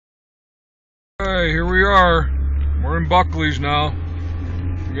Hey, here we are. We're in Buckley's now.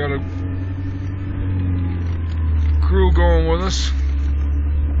 We got a crew going with us.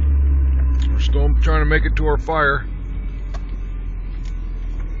 We're still trying to make it to our fire.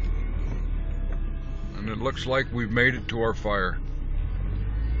 And it looks like we've made it to our fire.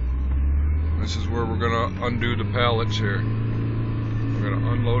 This is where we're going to undo the pallets here. We're going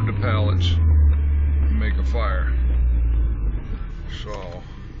to unload the pallets and make a fire. So,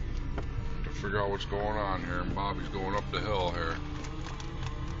 to figure out what's going on here, and Bobby's going up the hill here.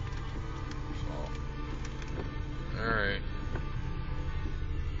 So, alright.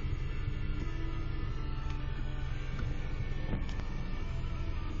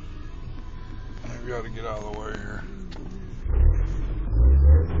 I've got to get out of the way here.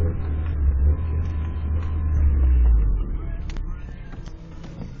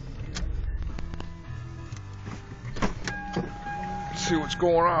 Let's see what's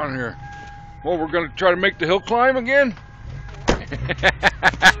going on here. Well, we're going to try to make the hill climb again.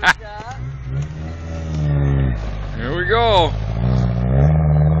 Here we go.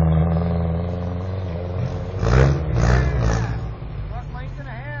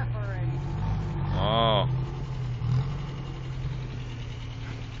 Oh.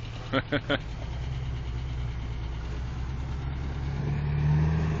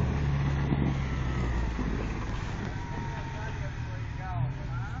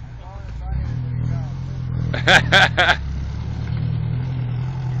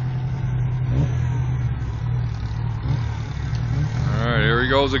 Alright, here he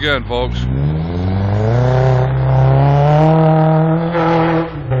goes again, folks.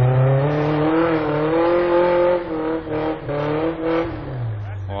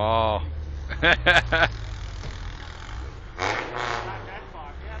 Wow.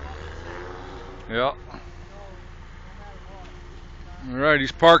 Yep. Alright,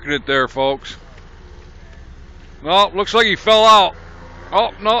 he's parking it there, folks. No, looks like he fell out.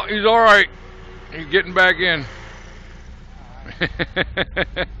 Oh, no, he's alright. He's getting back in.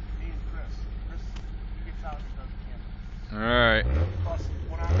 Alright.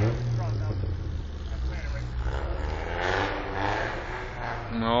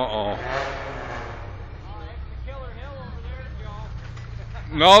 Uh-oh.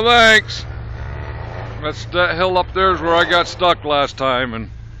 No thanks. That hill up there is where I got stuck last time,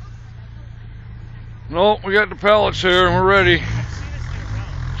 and no, we got the pallets here and we're ready.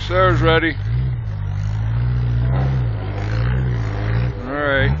 Sarah's ready.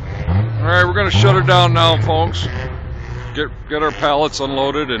 Alright. Alright, we're gonna shut her down now, folks. Get our pallets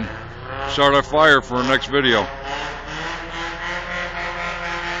unloaded and start our fire for our next video.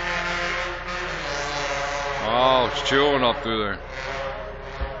 Oh, it's chewing up through there.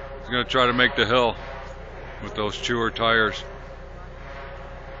 He's gonna try to make the hill with those chewer tires.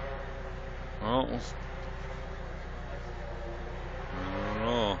 Well, I don't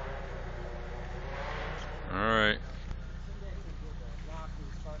know. Alright.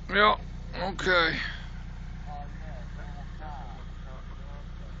 Yeah, okay.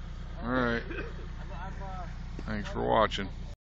 Alright. Thanks for watching.